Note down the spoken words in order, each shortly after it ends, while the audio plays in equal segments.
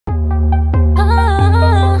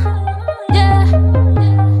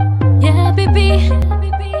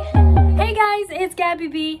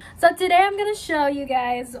Gabby B. So today I'm gonna show you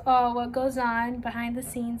guys what goes on behind the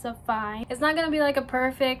scenes of Fine. It's not gonna be like a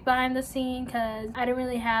perfect behind the scene because I didn't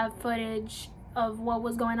really have footage of what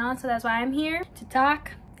was going on, so that's why I'm here to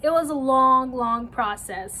talk. It was a long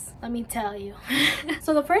process, let me tell you.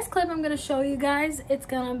 So the first clip I'm gonna show you guys, it's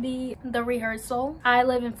gonna be the rehearsal. I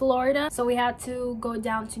live in Florida, so we had to go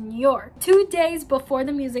down to New York. 2 days before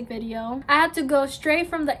the music video, I had to go straight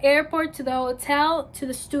from the airport to the hotel to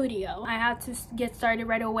the studio. I had to get started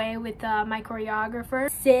right away with my choreographer,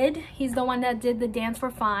 Sid. He's the one that did the dance for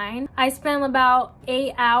Fine. I spent about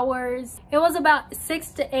 8 hours. It was about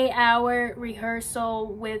 6 to 8 hour rehearsal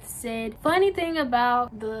with Sid. Funny thing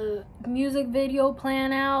about the music video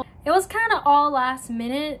plan out, it was kind of all last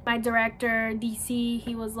minute. My director DC,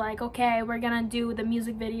 he was like, okay, we're gonna do the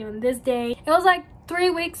music video on this day. It was like 3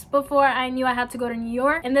 weeks before I knew I had to go to New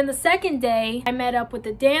York. And then the second day I met up with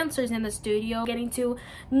the dancers in the studio, getting to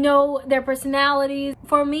know their personalities.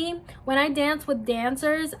 For me, when I dance with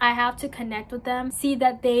dancers, I have to connect with them, see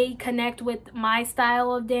that they connect with my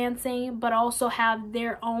style of dancing, but also have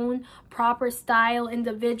their own proper style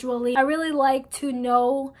individually. I really like to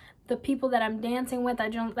know the people that I'm dancing with. I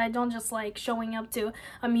don't just like showing up to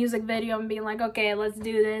a music video and being like, okay, let's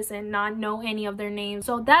do this, and not know any of their names.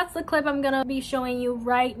 So that's the clip I'm gonna be showing you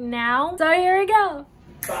right now. So here we go.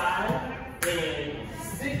 5 and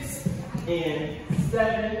 6 and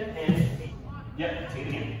 7 and 8. Yep, take it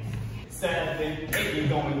again. 7, 8, you're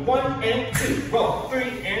going 1 and 2. Roll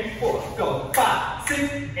 3 and 4. Go 5,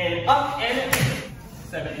 6 and up and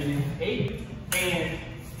 7 and 8 and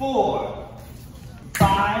 4.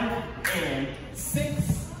 5 and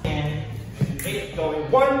 6 and 8, going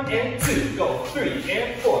 1 and 2, go 3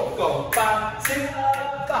 and 4, go 5, 6,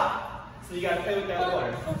 5. So you gotta play with that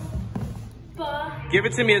water. Give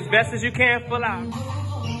it to me as best as you can, full out.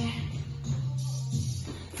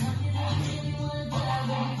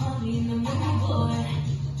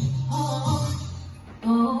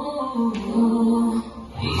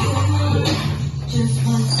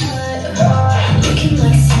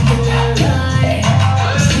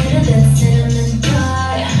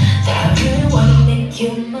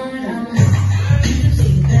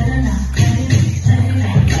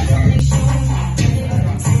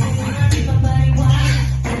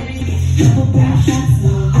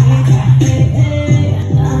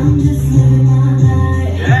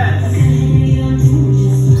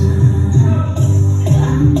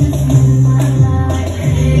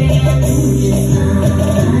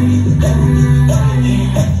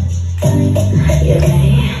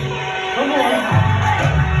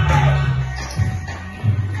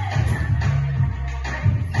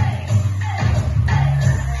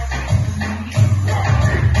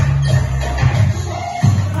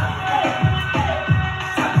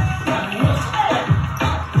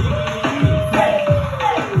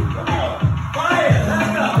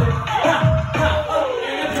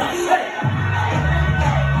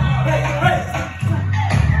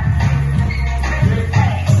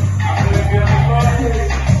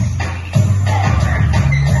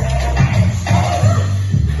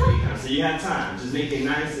 Make it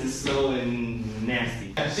nice and slow and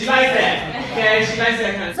nasty. She likes that. Okay, she likes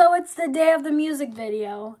that kind of. So it's the day of the music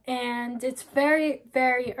video, and it's very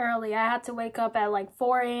early. I had to wake up at like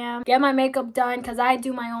 4 a.m. get my makeup done because I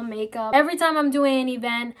do my own makeup. Every time I'm doing an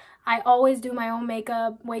event, I always do my own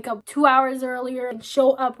makeup, wake up 2 hours earlier and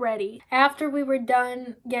show up ready. After we were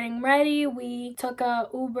done getting ready, we took a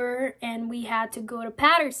Uber and we had to go to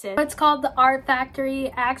Patterson. It's called the Art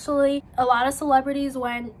Factory. Actually, a lot of celebrities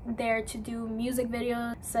went there to do music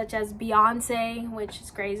videos, such as Beyonce, which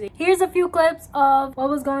is crazy. Here's a few clips of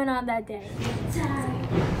what was going on that day. You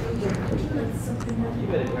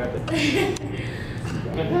better grab it.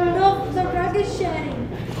 No, the rug is shedding.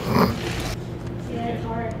 Yeah, it's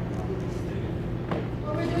hard.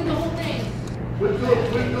 Well, we're doing the whole thing. We're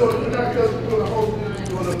not just doing the whole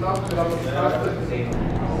thing, we're doing enough, but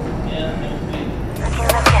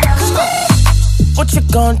what you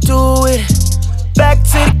gonna do with it? Back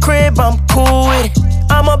to the crib, I'm cool with it.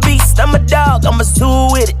 I'm a beast, I'm a dog, I'm a zoo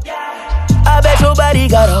with it. I bet your body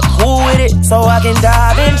got a pool with it, so I can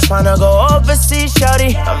dive in, tryna go overseas,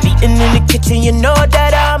 shawty. I'm eating in the kitchen, you know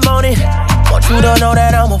that I'm on it. Want you to know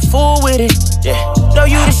that I'm a fool with it, yeah. Know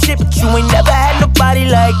you the shit, but you ain't never had nobody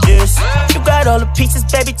like this. You got all the pieces,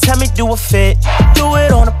 baby, tell me, do a fit. Do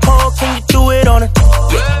it on a pole, can you do it on a,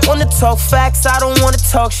 yeah. Wanna talk facts, I don't wanna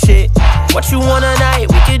talk shit. What you want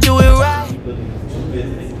tonight, we can do it right.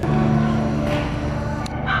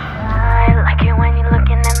 I like it when you're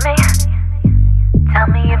looking at me. Tell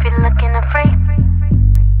me if you're looking afraid.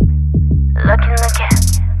 Looking,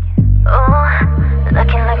 oh,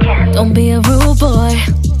 looking. Don't be a rude boy.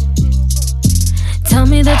 Tell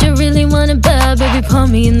me that you really want it bad, baby, put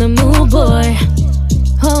me in the mood, boy.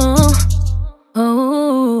 Oh,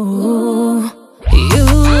 oh,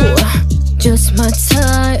 you just my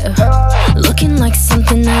type, looking like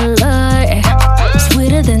something I like,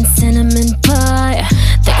 sweeter than cinnamon pie.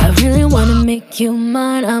 Think I really wanna make you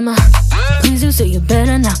mine. I'ma please you, so you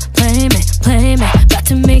better not play me, play me. Got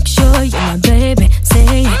to make sure you're my baby.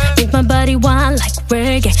 Say it, make my body whine like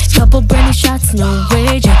reggae. Couple brandy shots, no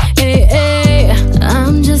raging. Hey, hey,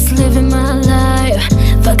 I'm just living my life.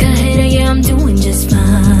 Fuck a hater, yeah, I'm doing just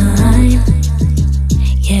fine.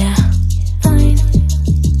 Yeah, fine.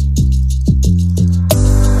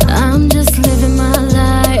 I'm just living my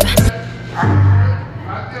life.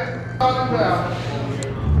 I guess talking about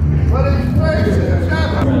what are you saying?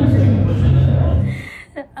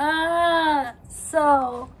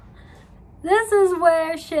 So this is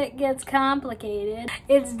where shit gets complicated.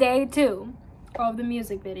 It's day 2 of the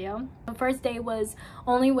music video. The first day was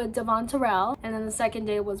only with devvonterrell, and then the second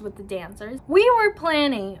day was with the dancers. We were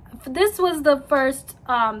planning, this was the first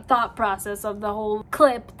thought process of the whole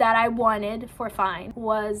clip that I wanted for Fine,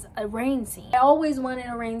 was a rain scene. I always wanted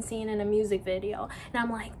a rain scene in a music video, and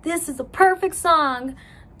I'm like, this is a perfect song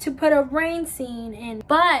to put a rain scene in.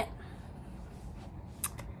 But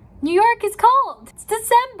New York is cold. It's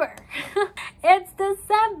December. It's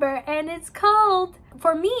December and it's cold.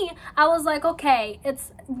 For me, I was like, okay,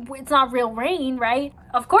 it's not real rain, right?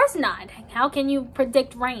 Of course not. How can you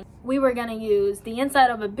predict rain? We were gonna use the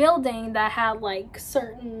inside of a building that had like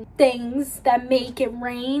certain things that make it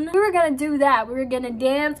rain. We were gonna do that. We were gonna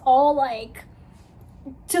dance all like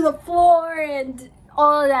to the floor and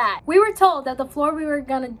all of that. We were told that the floor we were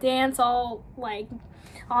gonna dance all like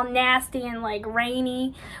all nasty and like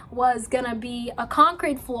rainy was gonna be a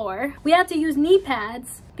concrete floor. We had to use knee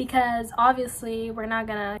pads because obviously we're not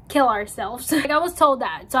gonna kill ourselves. Like, I was told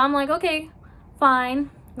that, so I'm like, okay,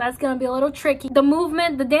 fine. That's gonna be a little tricky. The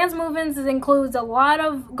movement, the dance movements includes a lot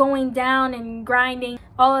of going down and grinding,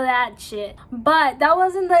 all of that shit. But that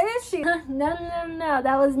wasn't the issue. No,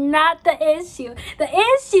 that was not the issue. The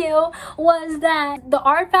issue was that the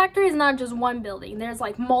art factory is not just one building. There's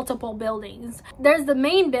like multiple buildings. There's the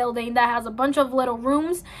main building that has a bunch of little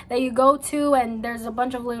rooms that you go to, and there's a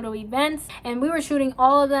bunch of little events, and we were shooting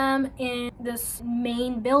all of them in this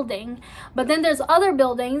main building. But then there's other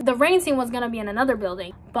buildings. The rain scene was gonna be in another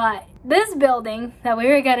building. But this building that we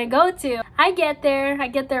were gonna go to, I get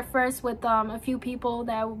there first with a few people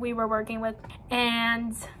that we were working with,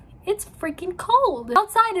 and it's freaking cold.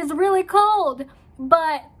 Outside is really cold,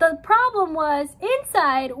 but the problem was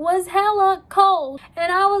inside was hella cold.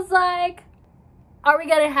 And I was like, are we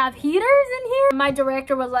gonna have heaters in here? My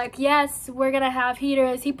director was like, yes, we're gonna have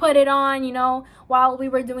heaters. He put it on, you know, while we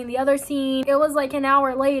were doing the other scene. It was like an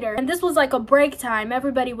hour later, and this was like a break time.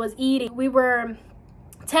 Everybody was eating. We were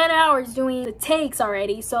 10 hours doing the takes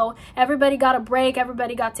already, so everybody got a break,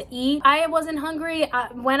 everybody got to eat. I wasn't hungry.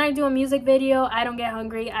 When I do a music video, I don't get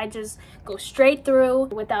hungry. I just go straight through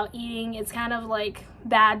without eating. It's kind of like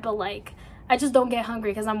bad, but like I just don't get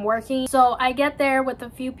hungry because I'm working. So I get there with a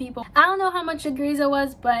few people. I don't know how much degrees it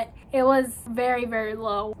was, but it was very, very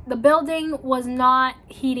low. The building was not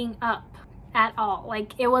heating up at all.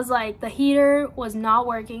 Like, it was like the heater was not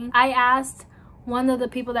working. I asked one of the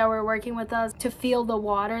people that were working with us to feel the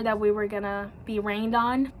water that we were gonna be rained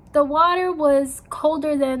on. The water was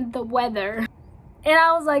colder than the weather. And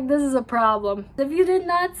I was like, this is a problem. If you did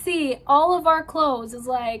not see, all of our clothes is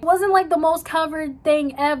like, wasn't like the most covered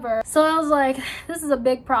thing ever. So I was like, this is a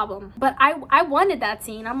big problem. But I wanted that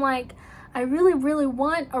scene. I'm like, I really, really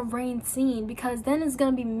want a rain scene because then it's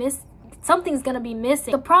gonna be something's gonna be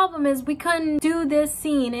missing. The problem is we couldn't do this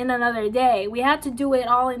scene in another day. We had to do it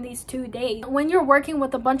all in these 2 days. When you're working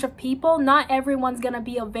with a bunch of people, not everyone's gonna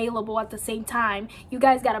be available at the same time. You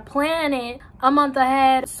guys gotta plan it a month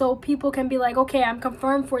ahead so people can be like, okay, I'm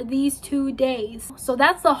confirmed for these 2 days. So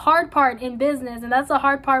that's the hard part in business, and that's the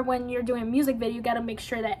hard part when you're doing a music video. You gotta make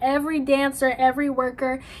sure that every dancer, every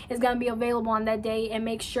worker is gonna be available on that day, and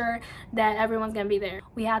make sure that everyone's gonna be there.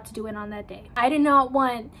 We had to do it on that day. I did not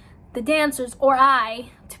want the dancers or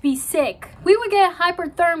I to be sick. We would get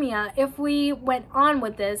hyperthermia if we went on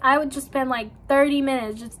with this. I would just spend like 30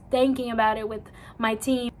 minutes just thinking about it with my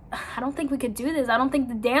team. I don't think we could do this. I don't think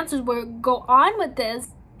the dancers would go on with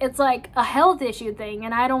this it's like a health issue thing,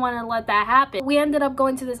 and I don't want to let that happen. We ended up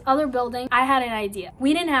going to this other building. I had an idea.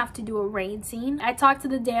 We didn't have to do a rain scene. I talked to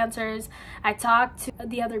the dancers, I talked to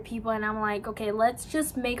the other people, and I'm like, okay, let's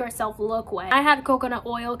just make ourselves look wet. I had coconut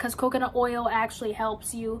oil because coconut oil actually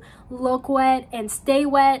helps you look wet and stay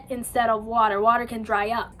wet instead of water. Water can dry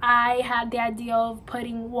up. I had the idea of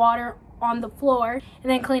putting water on the floor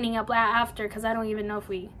and then cleaning up after, because I don't even know if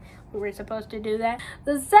we were supposed to do that.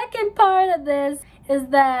 The second part of this is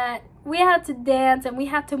that we had to dance and we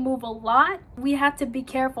had to move a lot. We had to be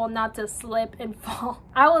careful not to slip and fall.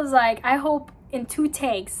 I was like, I hope in 2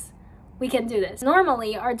 takes we can do this.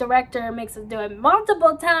 Normally our director makes us do it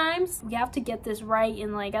multiple times. We have to get this right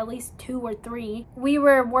in like at least 2 or 3. We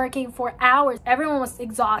were working for hours. Everyone was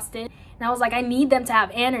exhausted. And I was like, I need them to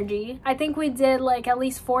have energy. I think we did like at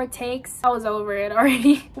least 4 takes. I was over it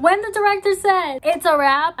already. When the director said, it's a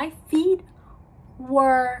wrap, my feet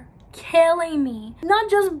were killing me.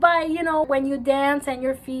 Not just by, you know, when you dance and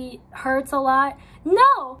your feet hurts a lot.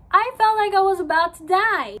 No, I felt like I was about to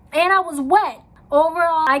die. And I was wet.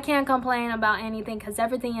 Overall, I can't complain about anything because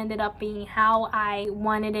everything ended up being how I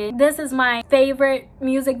wanted it. This is my favorite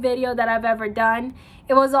music video that I've ever done.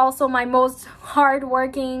 It was also my most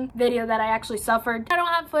hard-working video that I actually suffered. I don't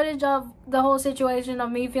have footage of the whole situation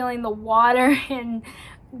of me feeling the water in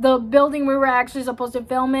the building we were actually supposed to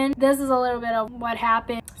film in. This is a little bit of what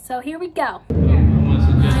happened. So here we go. You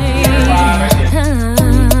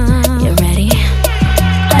ready?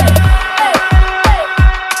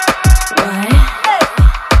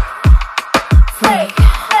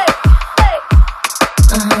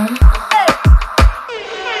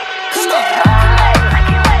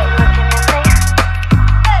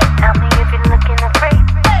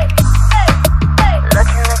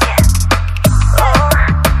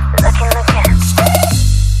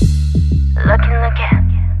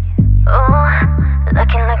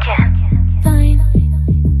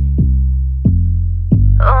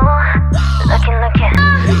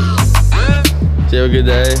 Did you have a good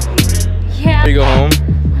day? Yeah. You go home?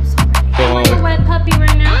 I'm like a wet puppy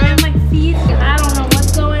right now, and my feet, I don't know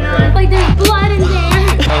what's going on. Like there's blood in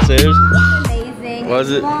there. Downstairs? Amazing.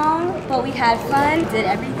 Was it? Long, but we had fun, did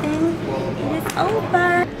everything. It is over.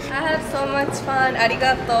 I had so much fun.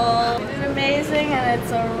 Arigato. You did amazing, and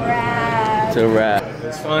it's a wrap. It's a wrap.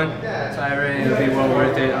 It's fun, tiring, it'll be well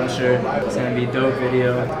worth it, I'm sure. It's gonna be a dope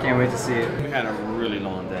video. Can't wait to see it. We had a really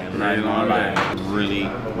long day. I'm not even gonna lie.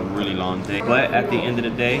 Really long day. But at the end of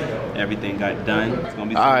the day, everything got done. It's gonna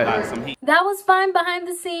be some heat. That was fun behind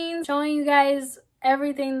the scenes, showing you guys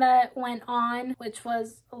everything that went on, which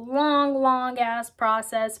was a long ass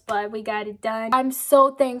process, but we got it done. I'm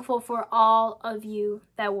so thankful for all of you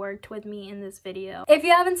that worked with me in this video. If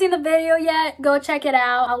you haven't seen the video yet, go check it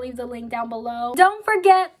out. I'll leave the link down below. Don't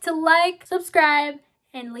forget to like, subscribe,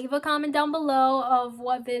 and leave a comment down below of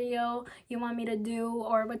what video you want me to do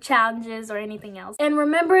or what challenges or anything else. And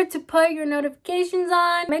remember to put your notifications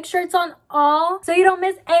on. Make sure it's on all so you don't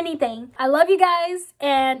miss anything. I love you guys,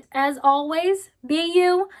 and as always, be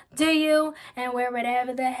you, do you, and wear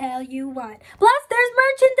whatever the hell you want. Plus, there's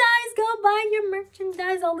merchandise. Go buy your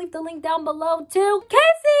merchandise. I'll leave the link down below too.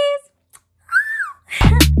 Kisses!